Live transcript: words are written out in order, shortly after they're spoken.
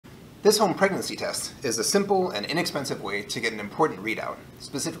This home pregnancy test is a simple and inexpensive way to get an important readout,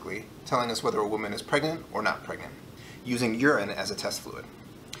 specifically telling us whether a woman is pregnant or not pregnant, using urine as a test fluid.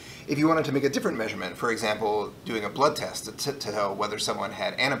 If you wanted to make a different measurement, for example, doing a blood test to tell whether someone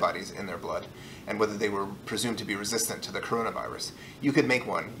had antibodies in their blood and whether they were presumed to be resistant to the coronavirus, you could make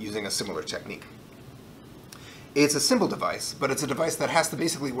one using a similar technique. It's a simple device, but it's a device that has to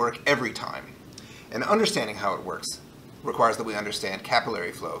basically work every time. And understanding how it works requires that we understand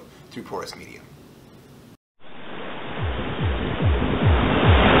capillary flow through porous media.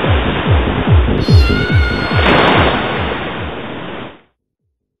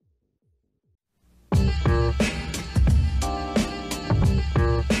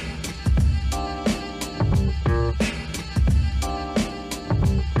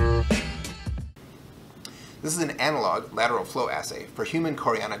 This is an analog lateral flow assay for human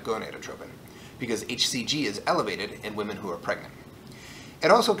chorionic gonadotropin, because HCG is elevated in women who are pregnant. It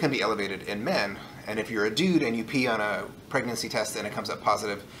also can be elevated in men, and if you're a dude and you pee on a pregnancy test and it comes up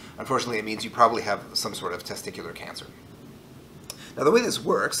positive, unfortunately it means you probably have some sort of testicular cancer. Now the way this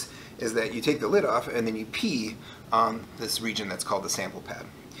works is that you take the lid off and then you pee on this region that's called the sample pad.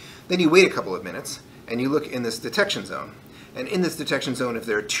 Then you wait a couple of minutes and you look in this detection zone. And in this detection zone, if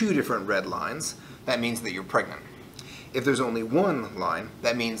there are two different red lines, that means that you're pregnant. If there's only one line,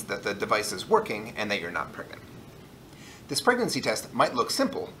 that means that the device is working and that you're not pregnant. This pregnancy test might look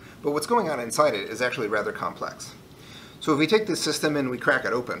simple, but what's going on inside it is actually rather complex. So if we take this system and we crack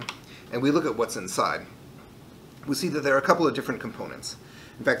it open, and we look at what's inside, we see that there are a couple of different components.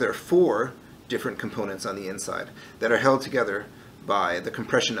 In fact, there are 4 different components on the inside that are held together by the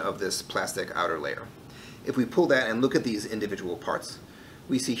compression of this plastic outer layer. If we pull that and look at these individual parts,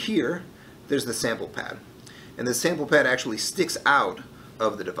 we see here there's the sample pad. And the sample pad actually sticks out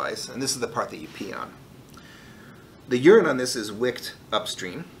of the device, and this is the part that you pee on. The urine on this is wicked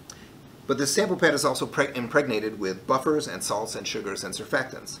upstream, but the sample pad is also impregnated with buffers and salts and sugars and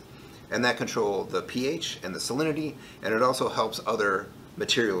surfactants, and that control the pH and the salinity, and it also helps other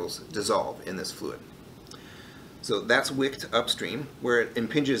materials dissolve in this fluid. So that's wicked upstream, where it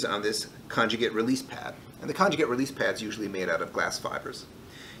impinges on this conjugate release pad, and the conjugate release pad is usually made out of glass fibers.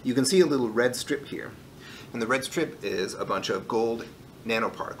 You can see a little red strip here, and the red strip is a bunch of gold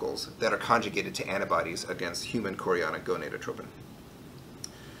nanoparticles that are conjugated to antibodies against human chorionic gonadotropin.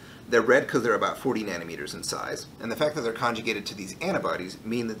 They're red because they're about 40 nanometers in size, and the fact that they're conjugated to these antibodies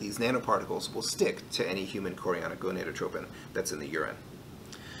mean that these nanoparticles will stick to any human chorionic gonadotropin that's in the urine.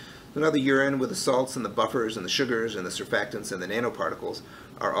 So now the urine with the salts and the buffers and the sugars and the surfactants and the nanoparticles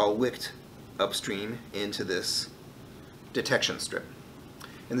are all wicked upstream into this detection strip.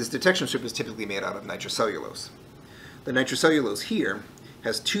 And this detection strip is typically made out of nitrocellulose. The nitrocellulose here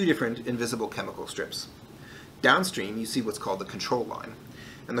has 2 different invisible chemical strips. Downstream, you see what's called the control line.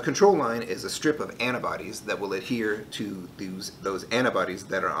 And the control line is a strip of antibodies that will adhere to those antibodies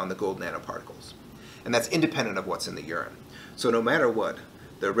that are on the gold nanoparticles. And that's independent of what's in the urine. So no matter what,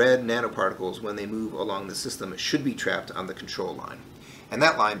 the red nanoparticles, when they move along the system, should be trapped on the control line. And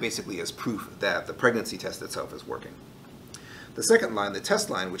that line basically is proof that the pregnancy test itself is working. The second line, the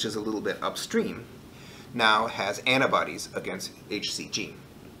test line, which is a little bit upstream, now has antibodies against HCG.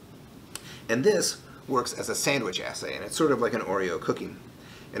 And this works as a sandwich assay, and it's sort of like an Oreo cookie.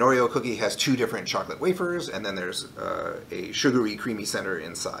 An Oreo cookie has 2 different chocolate wafers, and then there's a sugary, creamy center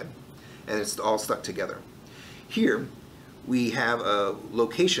inside, and it's all stuck together. Here, we have a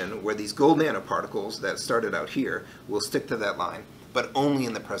location where these gold nanoparticles that started out here will stick to that line, but only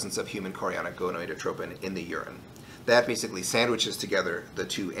in the presence of human chorionic gonadotropin in the urine. That basically sandwiches together the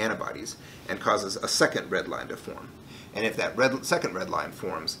 2 antibodies and causes a second red line to form. And if that second red line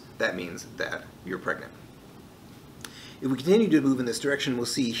forms, that means that you're pregnant. If we continue to move in this direction, we'll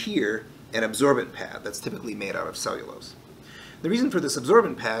see here an absorbent pad that's typically made out of cellulose. The reason for this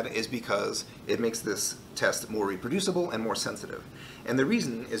absorbent pad is because it makes this test more reproducible and more sensitive. And the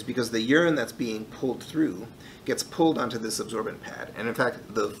reason is because the urine that's being pulled through gets pulled onto this absorbent pad. And in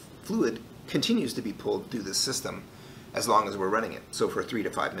fact, the fluid continues to be pulled through this system as long as we're running it, so for 3 to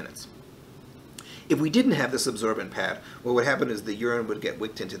 5 minutes. If we didn't have this absorbent pad, what would happen is the urine would get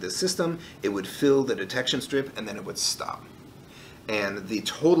wicked into this system, it would fill the detection strip, and then it would stop. And the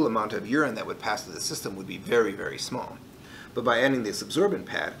total amount of urine that would pass through the system would be very, very small. But by adding this absorbent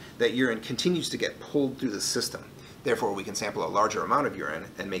pad, that urine continues to get pulled through the system. Therefore, we can sample a larger amount of urine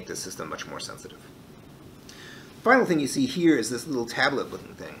and make the system much more sensitive. The final thing you see here is this little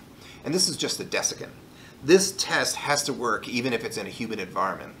tablet-looking thing. And this is just a desiccant. This test has to work even if it's in a humid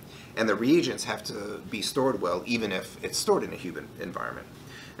environment, and the reagents have to be stored well even if it's stored in a humid environment.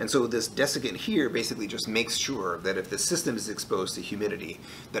 And so this desiccant here basically just makes sure that if the system is exposed to humidity,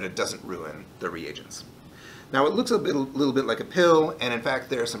 that it doesn't ruin the reagents. Now it looks a little bit like a pill, and in fact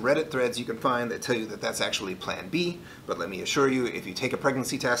there are some Reddit threads you can find that tell you that that's actually Plan B, but let me assure you, if you take a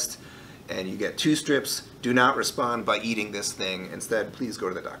pregnancy test and you get 2 strips, do not respond by eating this thing. Instead, please go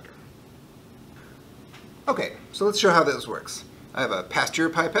to the doctor. Okay, so let's show how this works. I have a Pasteur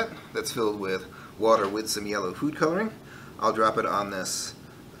pipette that's filled with water with some yellow food coloring. I'll drop it on this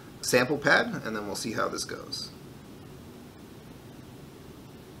sample pad, and then we'll see how this goes.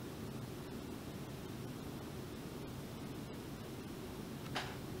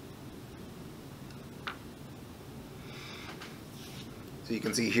 So you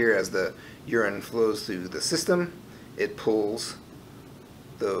can see here as the urine flows through the system, it pulls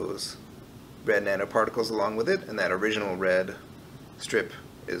those red nanoparticles along with it, and that original red strip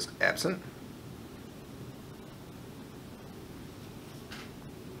is absent.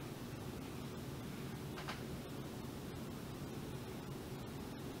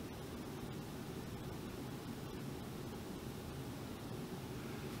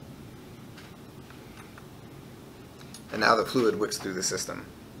 And now the fluid wicks through the system.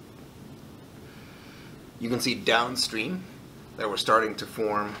 You can see downstream that we're starting to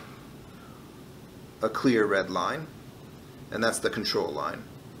form a clear red line, and that's the control line.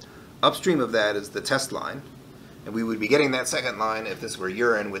 Upstream of that is the test line, and we would be getting that second line if this were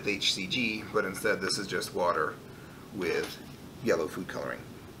urine with HCG, but instead this is just water with yellow food coloring.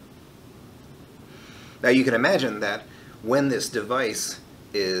 Now you can imagine that when this device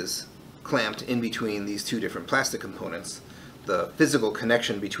is clamped in between these 2 different plastic components, the physical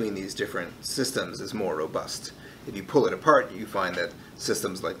connection between these different systems is more robust. If you pull it apart, you find that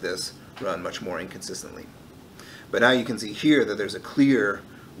systems like this run much more inconsistently. But now you can see here that there's a clear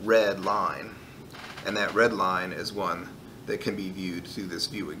red line, and that red line is one that can be viewed through this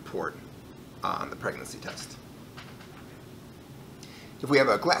viewing port on the pregnancy test. If we have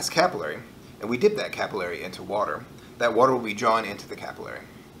a glass capillary, and we dip that capillary into water, that water will be drawn into the capillary.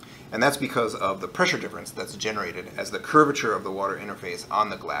 And that's because of the pressure difference that's generated as the curvature of the water interface on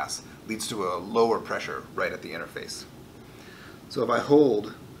the glass leads to a lower pressure right at the interface. So if I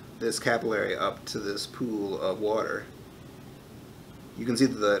hold this capillary up to this pool of water, you can see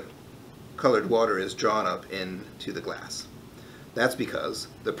that the colored water is drawn up into the glass. That's because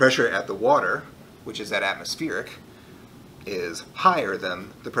the pressure at the water, which is at atmospheric, is higher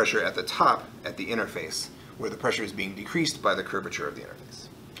than the pressure at the top at the interface, where the pressure is being decreased by the curvature of the interface.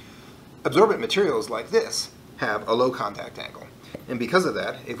 Absorbent materials like this have a low contact angle, and because of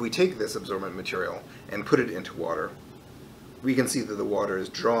that, if we take this absorbent material and put it into water, we can see that the water is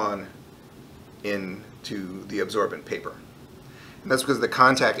drawn into the absorbent paper. And that's because the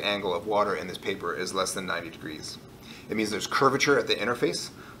contact angle of water in this paper is less than 90 degrees. It means there's curvature at the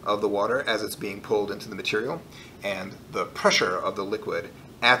interface of the water as it's being pulled into the material, and the pressure of the liquid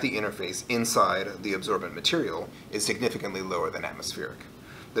at the interface inside the absorbent material is significantly lower than atmospheric.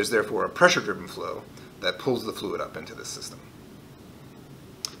 There's therefore a pressure-driven flow that pulls the fluid up into this system.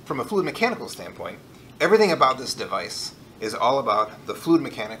 From a fluid mechanical standpoint, everything about this device is all about the fluid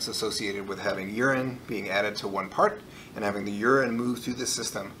mechanics associated with having urine being added to one part and having the urine move through this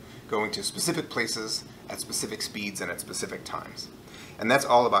system, going to specific places at specific speeds and at specific times. And that's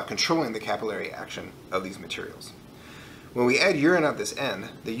all about controlling the capillary action of these materials. When we add urine at this end,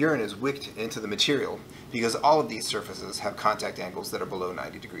 the urine is wicked into the material because all of these surfaces have contact angles that are below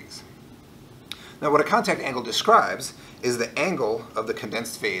 90 degrees. Now what a contact angle describes is the angle of the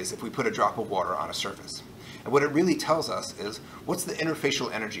condensed phase if we put a drop of water on a surface. And what it really tells us is what's the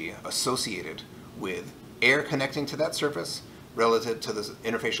interfacial energy associated with air connecting to that surface relative to the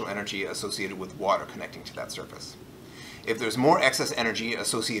interfacial energy associated with water connecting to that surface. If there's more excess energy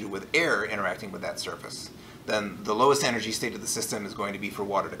associated with air interacting with that surface, then the lowest energy state of the system is going to be for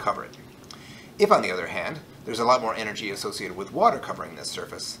water to cover it. If, on the other hand, there's a lot more energy associated with water covering this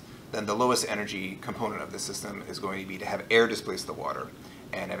surface, then the lowest energy component of the system is going to be to have air displace the water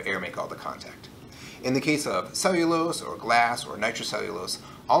and have air make all the contact. In the case of cellulose or glass or nitrocellulose,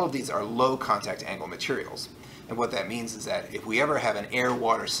 all of these are low contact angle materials. And what that means is that if we ever have an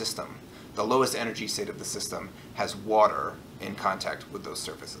air-water system, the lowest energy state of the system has water in contact with those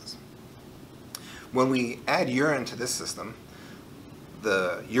surfaces. When we add urine to this system,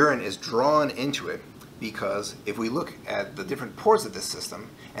 the urine is drawn into it because if we look at the different pores of this system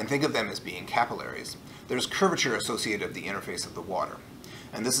and think of them as being capillaries, there's curvature associated with the interface of the water.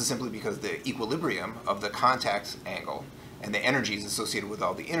 And this is simply because the equilibrium of the contact angle and the energies associated with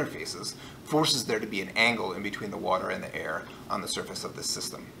all the interfaces forces there to be an angle in between the water and the air on the surface of this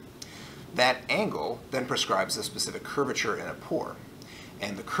system. That angle then prescribes a specific curvature in a pore.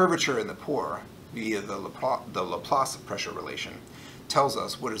 and the curvature in the pore via the Laplace pressure relation tells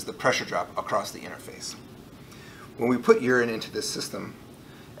us what is the pressure drop across the interface. When we put urine into this system,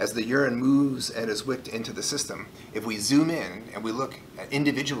 as the urine moves and is wicked into the system, if we zoom in and we look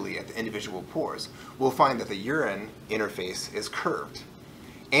individually at the individual pores, we'll find that the urine interface is curved.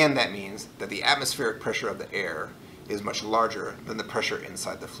 And that means that the atmospheric pressure of the air is much larger than the pressure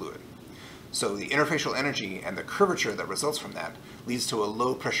inside the fluid. So the interfacial energy and the curvature that results from that leads to a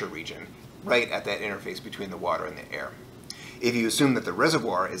low pressure region right at that interface between the water and the air. If you assume that the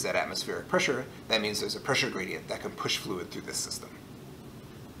reservoir is at atmospheric pressure, that means there's a pressure gradient that can push fluid through this system.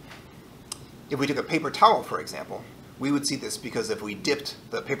 If we took a paper towel, for example, we would see this because if we dipped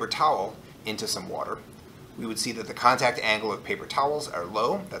the paper towel into some water, we would see that the contact angle of paper towels are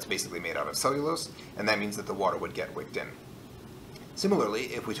low. That's basically made out of cellulose, and that means that the water would get wicked in.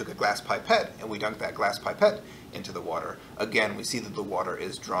 Similarly, if we took a glass pipette and we dunked that glass pipette into the water, again, we see that the water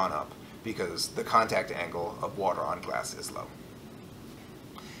is drawn up because the contact angle of water on glass is low.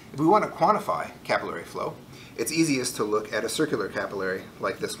 If we want to quantify capillary flow, it's easiest to look at a circular capillary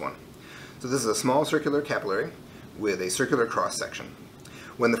like this one. So this is a small circular capillary with a circular cross-section.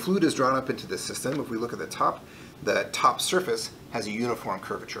 When the fluid is drawn up into this system, if we look at the top surface has a uniform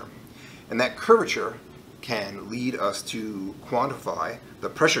curvature. And that curvature can lead us to quantify the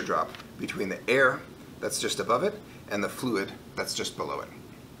pressure drop between the air that's just above it and the fluid that's just below it.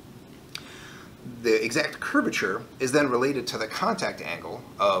 The exact curvature is then related to the contact angle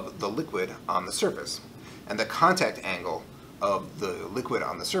of the liquid on the surface. And the contact angle of the liquid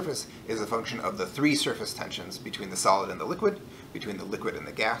on the surface is a function of the three surface tensions between the solid and the liquid, between the liquid and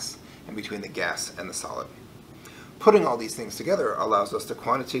the gas, and between the gas and the solid. Putting all these things together allows us to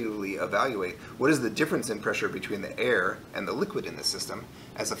quantitatively evaluate what is the difference in pressure between the air and the liquid in the system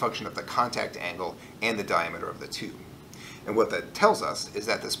as a function of the contact angle and the diameter of the tube. And what that tells us is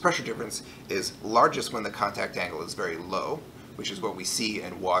that this pressure difference is largest when the contact angle is very low, which is what we see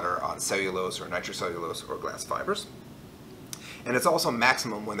in water on cellulose or nitrocellulose or glass fibers. And it's also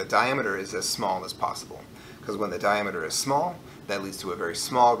maximum when the diameter is as small as possible, because when the diameter is small, that leads to a very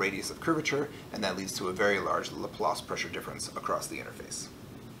small radius of curvature, and that leads to a very large Laplace pressure difference across the interface.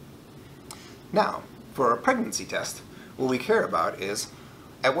 Now, for a pregnancy test, what we care about is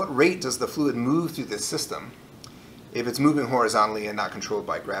at what rate does the fluid move through this system if it's moving horizontally and not controlled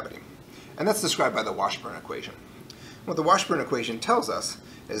by gravity. And that's described by the Washburn equation. What the Washburn equation tells us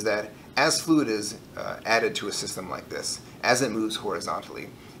is that as fluid is added to a system like this, as it moves horizontally,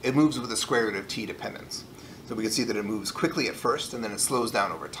 it moves with a square root of t dependence. So we can see that it moves quickly at first and then it slows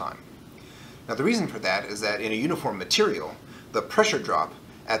down over time. Now the reason for that is that in a uniform material, the pressure drop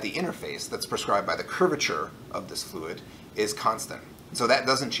at the interface that's prescribed by the curvature of this fluid is constant. So that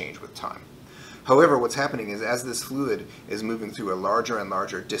doesn't change with time. However, what's happening is as this fluid is moving through a larger and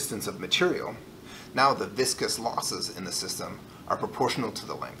larger distance of material, now the viscous losses in the system are proportional to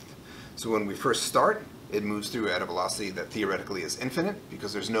the length. So when we first start, it moves through at a velocity that theoretically is infinite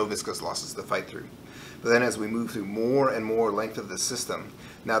because there's no viscous losses to fight through. But then as we move through more and more length of the system,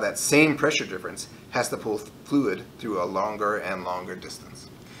 now that same pressure difference has to pull fluid through a longer and longer distance.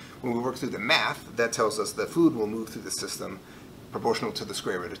 When we work through the math, that tells us that fluid will move through the system proportional to the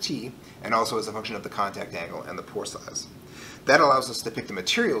square root of t, and also as a function of the contact angle and the pore size. That allows us to pick the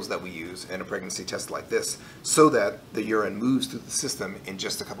materials that we use in a pregnancy test like this so that the urine moves through the system in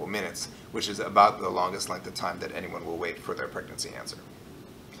just a couple minutes, which is about the longest length of time that anyone will wait for their pregnancy answer.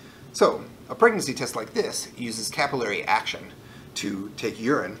 So, a pregnancy test like this uses capillary action to take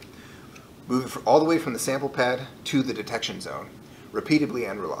urine, move it all the way from the sample pad to the detection zone, repeatedly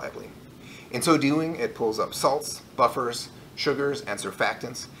and reliably. In so doing, it pulls up salts, buffers, sugars, and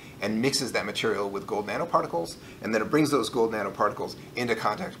surfactants, and mixes that material with gold nanoparticles, and then it brings those gold nanoparticles into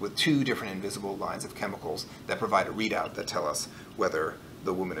contact with two different invisible lines of chemicals that provide a readout that tell us whether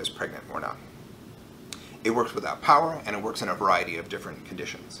the woman is pregnant or not. It works without power, and it works in a variety of different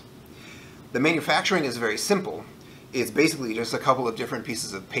conditions. The manufacturing is very simple. It's basically just a couple of different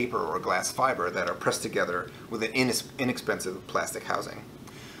pieces of paper or glass fiber that are pressed together with an inexpensive plastic housing.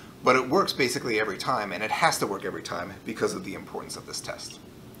 But it works basically every time, and it has to work every time because of the importance of this test.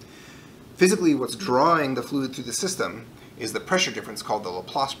 Physically, what's drawing the fluid through the system is the pressure difference called the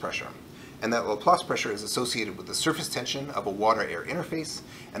Laplace pressure. And that Laplace pressure is associated with the surface tension of a water-air interface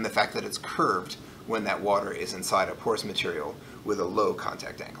and the fact that it's curved when that water is inside a porous material with a low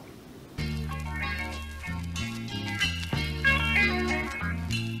contact angle.